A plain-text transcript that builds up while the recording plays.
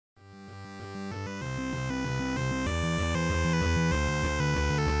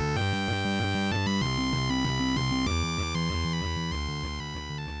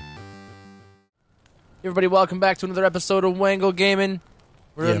Everybody, welcome back to another episode of Wangle Gaming.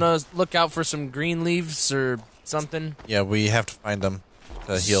 We're gonna look out for some green leaves or something. Yeah, we have to find them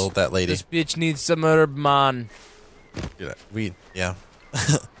to heal that lady. This bitch needs some herb, man. Yeah.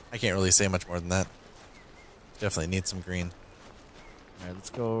 I can't really say much more than that. Definitely need some green. Alright,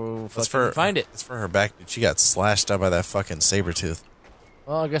 let's go Find it. It's for her back, dude. She got slashed up by that fucking saber tooth.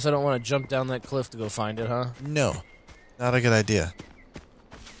 Well, I guess I don't want to jump down that cliff to go find it, huh? No. Not a good idea.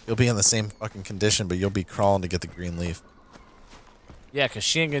 You'll be in the same fucking condition, but you'll be crawling to get the green leaf. Yeah, because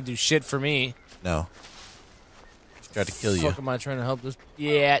she ain't gonna do shit for me. No. She tried to kill you. Fuck am I trying to help this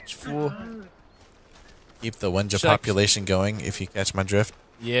bitch, fool? Keep the Wenja population going, if you catch my drift.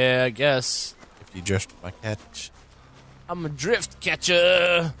 Yeah, I guess. If you drift my catch. I'm a drift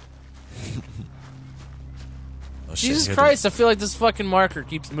catcher. Oh, Jesus Christ, I feel like this fucking marker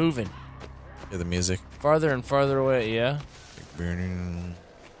keeps moving. Hear the music. Farther and farther away, yeah? Burning.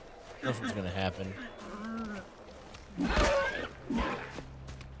 Nothing's gonna happen.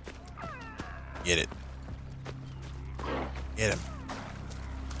 Get it. Get him.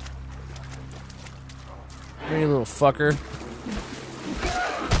 Come here, you little fucker.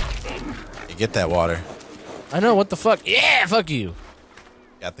 You get that water. I know, what the fuck? Yeah, fuck you.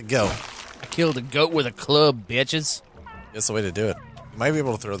 Got the go. I killed a goat with a club, bitches. That's the way to do it. You might be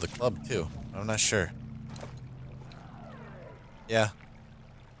able to throw the club, too. I'm not sure. Yeah.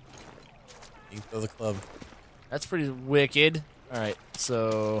 You can throw the club. That's pretty wicked. Alright,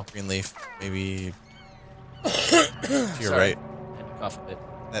 so... Green leaf. Maybe... to your right. I had to cough a bit.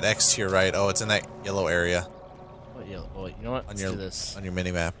 That X to your right. Oh, it's in that yellow area. What yellow? Oh, wait, you know what? Let's do this. On your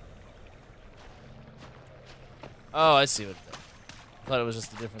mini-map. Oh, I see what I thought it was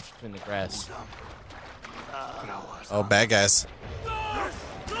just the difference between the grass. Oh, bad guys.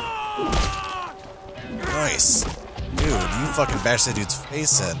 Nice. Dude, you fucking bashed that dude's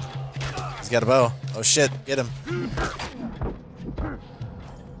face in. He's got a bow. Oh shit, get him.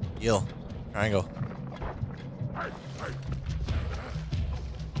 Heal. Triangle.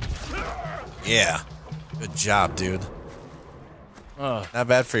 Yeah. Good job, dude. Oh. Not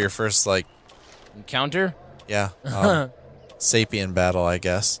bad for your first, like... Encounter? Yeah. Sapien battle, I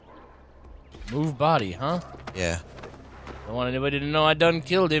guess. Move body, huh? Yeah. Don't want anybody to know I done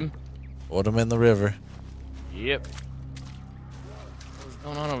killed him. Put him in the river. Yep. What's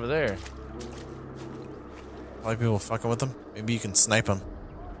going on over there? Probably people fucking with him. Maybe you can snipe him.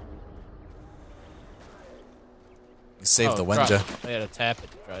 You save the Wenja. I gotta tap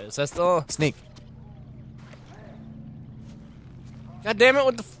it to try. Is that still... Sneak. God damn it,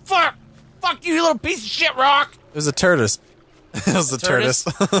 what the fuck? Fuck you, you little piece of shit rock! It was a tortoise. It was a tortoise.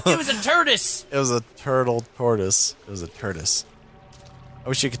 It was a tortoise! It was a turtle tortoise. It was a tortoise. I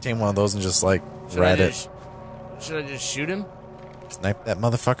wish you could tame one of those and just, like, ride it. Should I just shoot him? Snipe that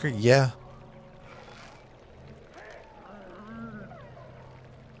motherfucker? Yeah.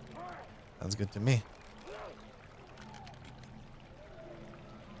 Sounds good to me.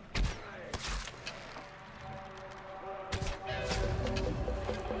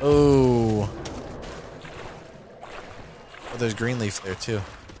 Oh. Oh, there's green leaf there too.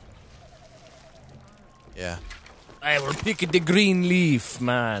 Yeah. I will pick the green leaf,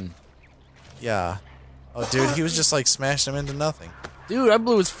 man. Yeah. Oh, dude, he was just like smashing him into nothing. Dude, I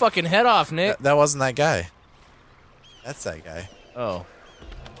blew his fucking head off, Nick. That wasn't that guy. That's that guy. Oh.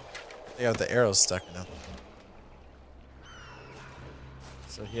 They got the arrows stuck in him.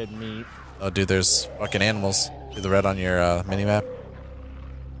 So he had meat. Oh, dude, there's fucking animals. See the red on your mini-map?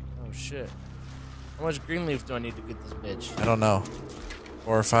 Oh, shit. How much green leaf do I need to get this bitch? I don't know.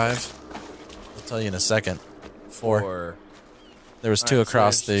 4 or 5? I'll tell you in a second. 4. There was 2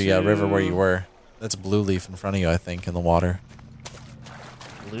 across the river where you were. That's blue leaf in front of you, I think, in the water.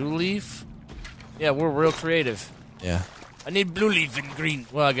 Blue leaf? Yeah, we're real creative. Yeah. I need blue leaf and green.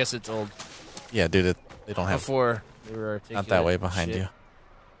 Well, I guess it's old. Yeah, dude, they don't have... Before they were articulate. Not that way behind you.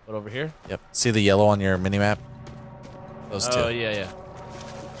 What, over here? Yep. See the yellow on your mini-map? Those 2. Oh, yeah, yeah.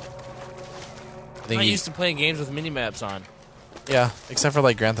 I'm not used to playing games with mini-maps on. Yeah, except for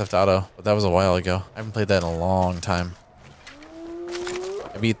like Grand Theft Auto, but that was a while ago. I haven't played that in a long time.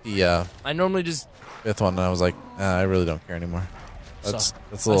 I beat the I normally just 5th one and I was like, I really don't care anymore. That's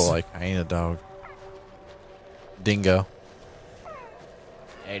a little like hyena dog. Dingo.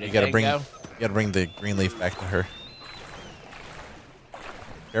 Hey, You gotta bring the green leaf back to her.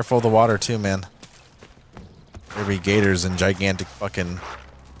 Careful of the water too, man. There'll be gators and gigantic fucking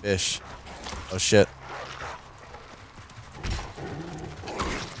fish. Oh shit.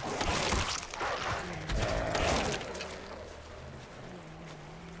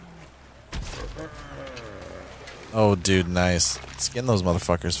 Oh, dude, nice. Skin those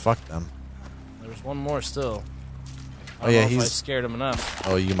motherfuckers. Fuck them. There's There's one more still. Oh yeah, I scared him enough.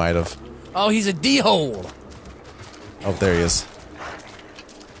 Oh, you might have. Oh, he's a D-hole. Oh, there he is.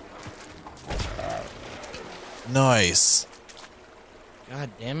 Nice. God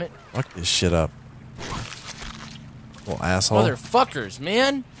damn it. Fuck this shit up. Little asshole. Motherfuckers,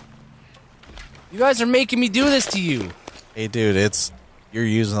 man. You guys are making me do this to you. Hey, dude, you're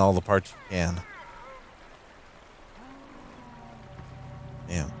using all the parts you can.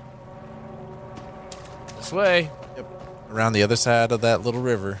 Damn. This way. Yep. Around the other side of that little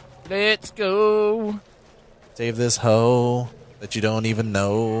river. Let's go. Save this hoe that you don't even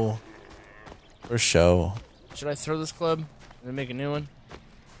know. For show. Should I throw this club and make a new one?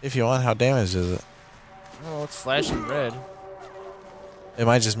 If you want, how damaged is it? Oh, it's flashing red. It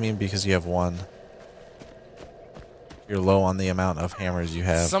might just mean because you have one. You're low on the amount of hammers you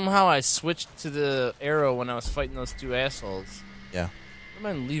have. Somehow I switched to the arrow when I was fighting those two assholes. Yeah. I'm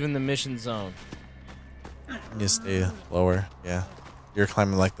not leaving the mission zone. You stay lower, yeah. You're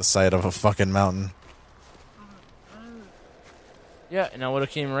climbing like the side of a fucking mountain. Yeah, and I would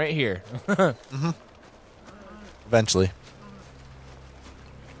have came right here. Eventually.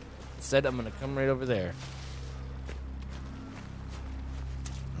 Instead, I'm gonna come right over there.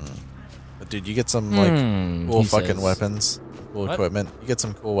 But dude, you get some like cool fucking says. weapons, cool What? equipment. You get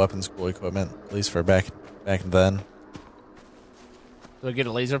some cool weapons, cool equipment. At least for back then. Do I get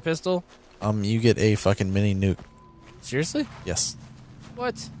a laser pistol? You get a fucking mini nuke. Seriously? Yes.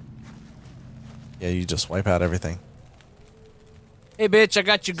 What? Yeah, you just wipe out everything. Hey, bitch, I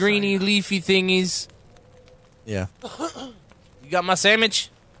got your greeny leafy thingies. Yeah. You got my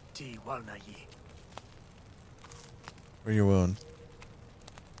sandwich? Where your wound?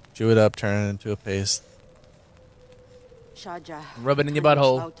 Chew it up, turn it into a paste. Rub it in your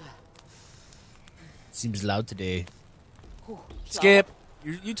butthole. Seems loud today. Skip.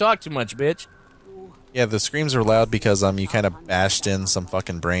 You talk too much, bitch. Yeah, the screams are loud because you kind of bashed in some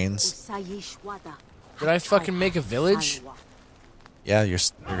fucking brains. Did I fucking make a village? Yeah, you're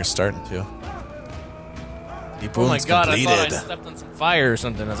starting to. Deep Oh my wounds god, completed. I thought I stepped on some fire or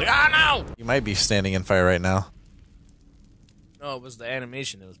something. I was like, ah, no! You might be standing in fire right now. No, it was the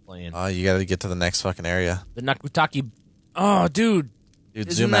animation that was playing. You gotta get to the next fucking area. The Nakutaki. Oh, dude.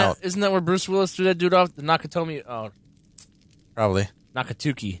 Dude, zoom out. Isn't that where Bruce Willis threw that dude off? The Nakatomi. Oh, Probably.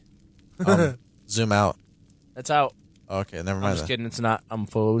 Nakatuki. Zoom out. That's out. Okay, never mind. I'm just kidding. It's not. I'm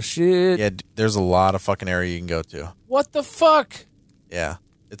full of shit. Yeah, there's a lot of fucking area you can go to. What the fuck? Yeah.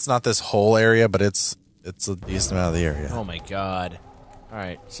 It's not this whole area, but it's a decent amount of the area. Oh my god.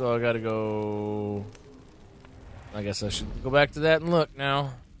 Alright, so I gotta go... I guess I should go back to that and look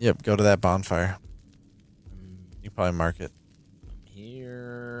now. Yep, go to that bonfire. You can probably mark it.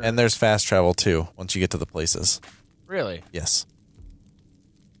 Here... And there's fast travel, too, once you get to the places. Really? Yes.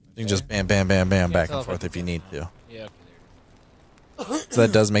 You can just bam, bam, bam, bam, back tell and if I forth can if you need to. Yeah, okay, there. So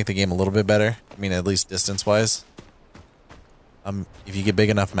that does make the game a little bit better. I mean, at least distance-wise. If you get big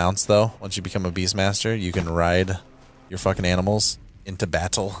enough mounts, though, once you become a Beastmaster, you can ride your fucking animals into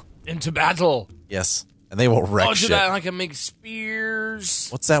battle. Into battle! Yes. And they will wreck shit. Do that, I can make spears.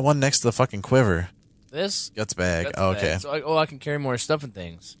 What's that one next to the fucking quiver? This? Guts bag. Guts Oh, okay. bag. So I can carry more stuff and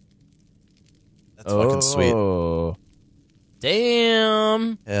things. That's fucking sweet. Oh.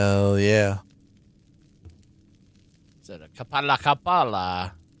 Damn! Hell yeah. Is that a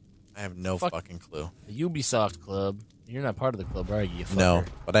Kapala? I have no fucking clue. The Ubisoft Club. You're not part of the club, are you? You fucker? No,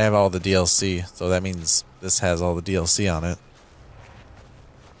 but I have all the DLC, so that means this has all the DLC on it.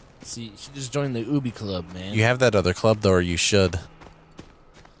 See, you should just join the Ubi Club, man. You have that other club, though, or you should.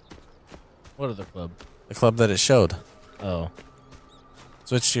 What other club? The club that it showed. Oh.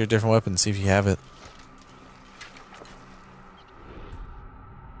 Switch to your different weapon, see if you have it.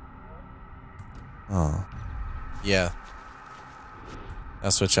 Oh. Yeah. Now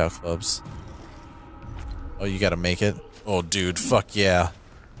switch out clubs. Oh, you gotta make it? Oh, dude, fuck yeah.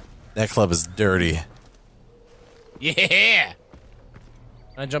 That club is dirty. Yeah!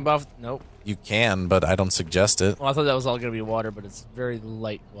 Can I jump off? Nope. You can, but I don't suggest it. Well, I thought that was all gonna be water, but it's very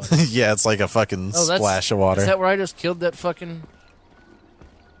light water. Yeah, it's like a fucking splash of water. Is that where I just killed that fucking...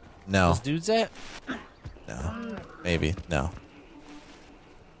 No. Those dudes at? No. Maybe. No.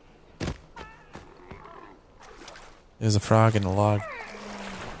 There's a frog in the log.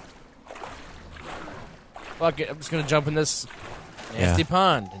 Fuck it, I'm just gonna jump in this nasty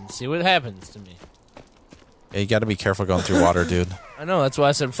pond and see what happens to me. Yeah, you gotta be careful going through water, dude. I know, that's why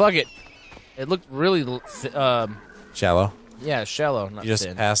I said fuck it. It looked really... Shallow. yeah, shallow, not You just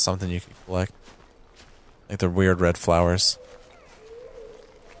thin. passed something you could collect. Like the weird red flowers.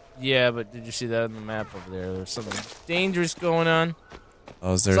 Yeah, but did you see that on the map over there? There's something dangerous going on.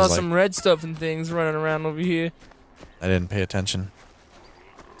 Oh, Saw like, some red stuff and things running around over here. I didn't pay attention.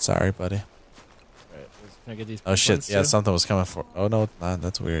 Sorry, buddy. Alright, can I get these? Oh shit! Yeah, too? something was coming for. Oh no, it's not.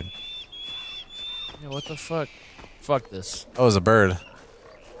 That's weird. Yeah, what the fuck? Fuck this. Oh, it was a bird.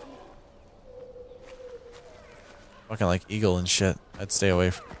 Fucking like eagle and shit. I'd stay away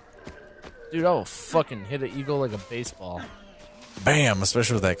from. Dude, I will fucking hit an eagle like a baseball. Bam!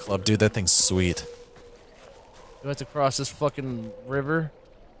 Especially with that club, dude. That thing's sweet. Do I have to cross this fucking river?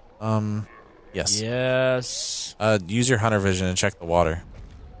 Yes. Yes. Use your hunter vision and check the water.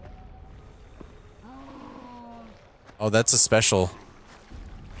 Oh, that's a special.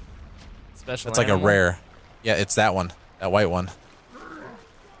 Special. That's like a rare. Yeah, it's that one. That white one.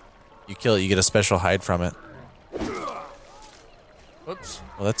 You kill it, you get a special hide from it. Whoops.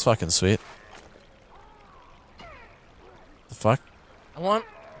 Well, that's fucking sweet. The fuck? I want.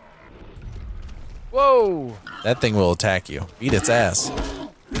 Whoa! That thing will attack you. Beat its ass.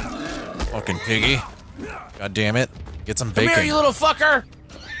 Fucking piggy. God damn it. Get some bacon. Come here, you little fucker!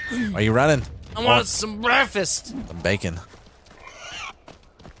 Why are you running? I want some breakfast. Some bacon.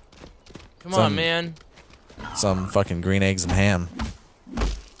 Come on, man. Some fucking green eggs and ham.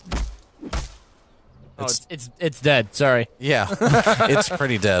 Oh, it's dead. Sorry. Yeah, it's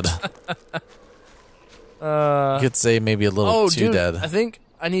pretty dead. You could say maybe a little too dude, dead. I think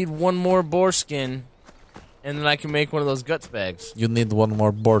I need one more boar skin, and then I can make one of those guts bags. You need one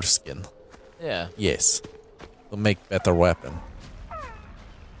more boar skin. Yeah. Yes. They'll make better weapon.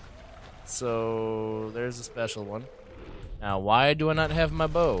 So there's a special one. Now, why do I not have my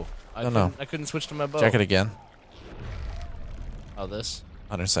bow? I don't know. I couldn't switch to my bow. Check it again. Oh, this?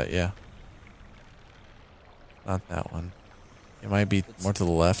 Hunter sight, yeah. Not that one. It might be more to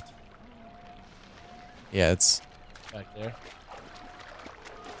the left. Yeah, it's Back there.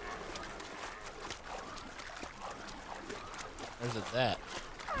 Where's it at?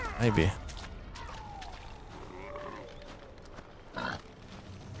 maybe.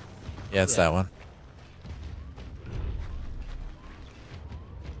 Yeah, it's that one.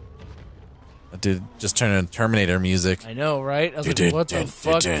 Dude, just turn on Terminator music. I know, right? I was like, what the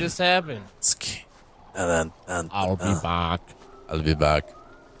fuck just happened? I'll be back. I'll be back.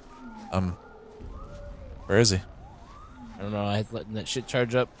 Where is he? I don't know. I had letting that shit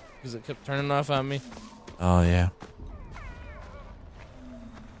charge up because it kept turning off on me. Oh, yeah.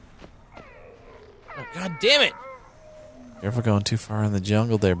 Oh, God damn it! Careful going too far in the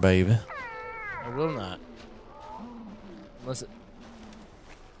jungle there, baby. I will not. Unless it...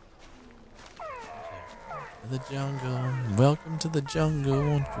 The jungle. Welcome to the jungle.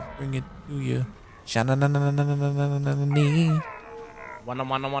 Won't you bring it to you? Sha-na-na-na-na-na-na-na-na-na.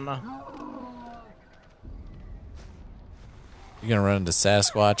 Wanna. You're gonna run into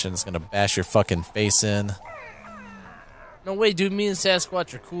Sasquatch and it's gonna bash your fucking face in. No way, dude. Me and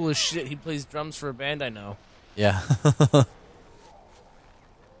Sasquatch are cool as shit. He plays drums for a band I know. Yeah. There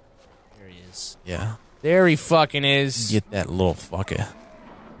he is. Yeah. There he fucking is. Get that little fucker.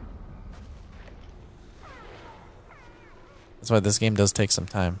 That's why this game does take some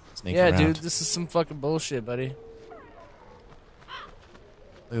time. Sneaking around. Dude, this is some fucking bullshit, buddy.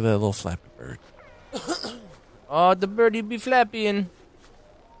 Look at that little flappy bird. Oh, the birdie be flapping.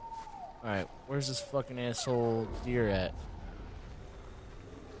 Alright, where's this fucking asshole deer at?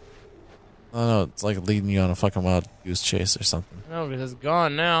 Oh no, it's like leading you on a fucking wild goose chase or something. No, because it's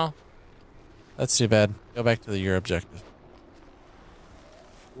gone now. That's too bad. Go back to your objective.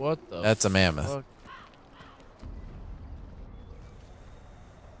 What the That's a mammoth. fuck?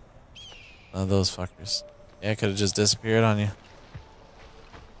 None of those fuckers. Yeah, it could have just disappeared on you.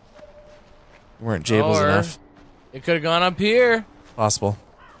 You weren't Jables Or enough. it could have gone up here. Possible.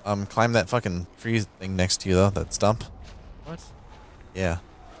 Climb that fucking tree thing next to you though, that stump. What? Yeah.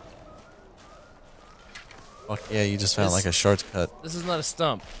 Fuck yeah, you just found like a shortcut. This is not a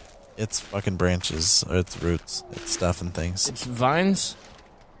stump. It's fucking branches, or it's roots. It's stuff and things. It's vines.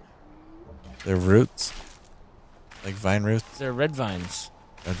 They're roots. Like vine roots. They're red vines.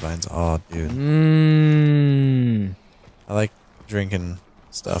 Red vines. Oh, dude. Mmm. I like drinking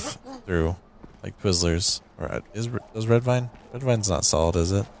stuff through, like Twizzlers. Or is red vine? Red vine's not solid,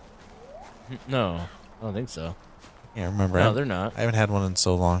 is it? No, I don't think so. I can't remember. No, they're not. I haven't had one in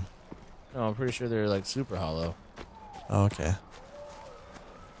so long. No, I'm pretty sure they're like super hollow. Oh, okay.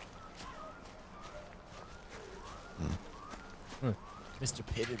 Mr.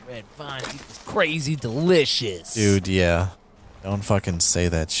 Pitted Red Vine equals crazy delicious. Dude, yeah. Don't fucking say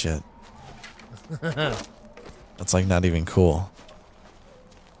that shit. That's like not even cool.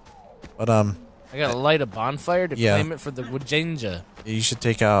 But I gotta light a bonfire to yeah. claim it for the Wajinja. You should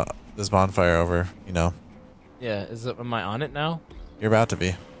take out this bonfire over, you know. Yeah, am I on it now? You're about to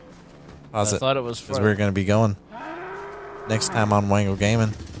be. Pause I it. thought it was Because we're going to be going. Next time on Wangle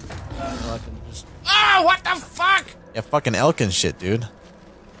Gaming. Well, I can just... Oh, what the fuck? Yeah, fucking elk and shit, dude.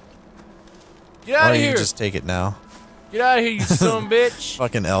 Get out of here. You just take it now. Get out of here, you son of a bitch.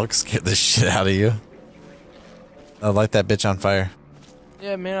 Fucking elk scared the shit out of you. Oh, light that bitch on fire.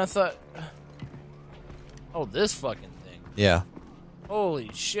 Yeah, man, I thought... Oh, this fucking thing. Yeah. Holy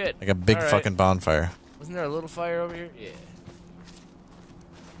shit. Like a big fucking bonfire. Wasn't there a little fire over here? Yeah.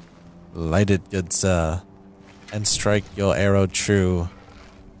 Light it good, sir. And strike your arrow true.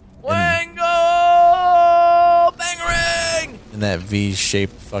 Wango! Bangarang! In that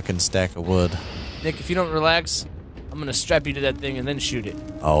V-shaped fucking stack of wood. Nick, if you don't relax, I'm gonna strap you to that thing and then shoot it.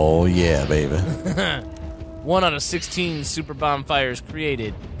 Oh, yeah, baby. 1 out of 16 super bonfires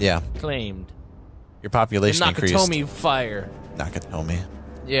created. Yeah. Claimed. Your population increased. Nakatomi fire. Nakatomi.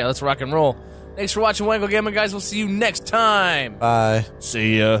 Yeah, let's rock and roll. Thanks for watching Wangle Gaming, guys. We'll see you next time. Bye.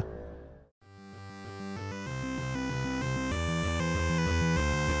 See ya.